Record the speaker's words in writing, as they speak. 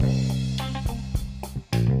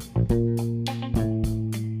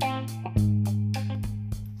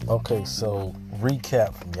Okay, so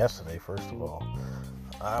recap from yesterday. First of all,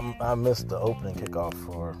 I missed the opening kickoff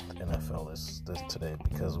for the NFL this today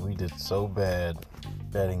because we did so bad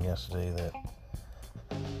betting yesterday that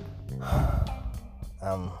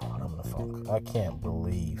I'm in the funk. I can't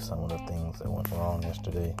believe some of the things that went wrong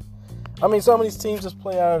yesterday. I mean, some of these teams just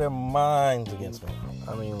play out of their minds against me.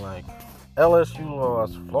 I mean, like LSU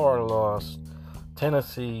lost, Florida lost,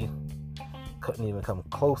 Tennessee couldn't even come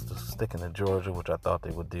close to sticking to Georgia, which I thought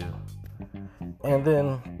they would do. And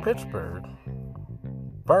then Pittsburgh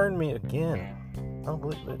burned me again.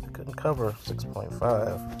 Unbelievable. They couldn't cover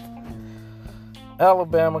 6.5.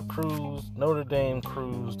 Alabama cruised, Notre Dame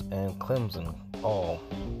cruised, and Clemson all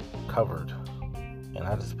covered. And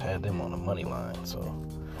I just had them on the money line. So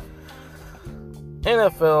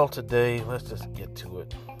NFL today, let's just get to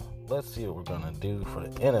it. Let's see what we're going to do for the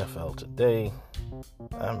NFL today.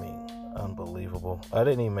 I mean, unbelievable. I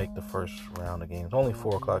didn't even make the first round of games. Only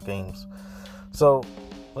 4 o'clock games. So,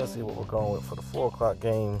 let's see what we're going with for the 4 o'clock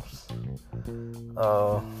games.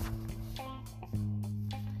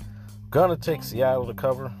 Gonna take Seattle to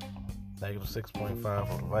cover. Negative 6.5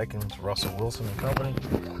 for the Vikings. Russell Wilson and company.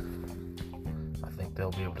 I think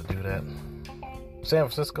they'll be able to do that. San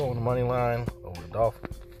Francisco on the money line over the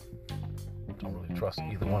Dolphins. Don't really trust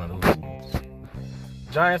either one of those teams.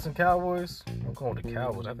 Giants and Cowboys. I'm going with the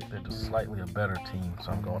Cowboys. I think they're just slightly a better team,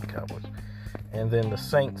 so I'm going with the Cowboys. And then the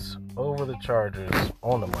Saints over the Chargers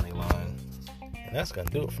on the money line. And that's going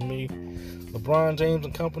to do it for me. LeBron James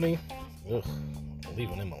and company. Ugh, I'm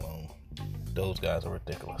leaving them alone. Those guys are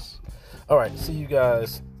ridiculous. All right, see you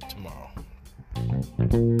guys tomorrow.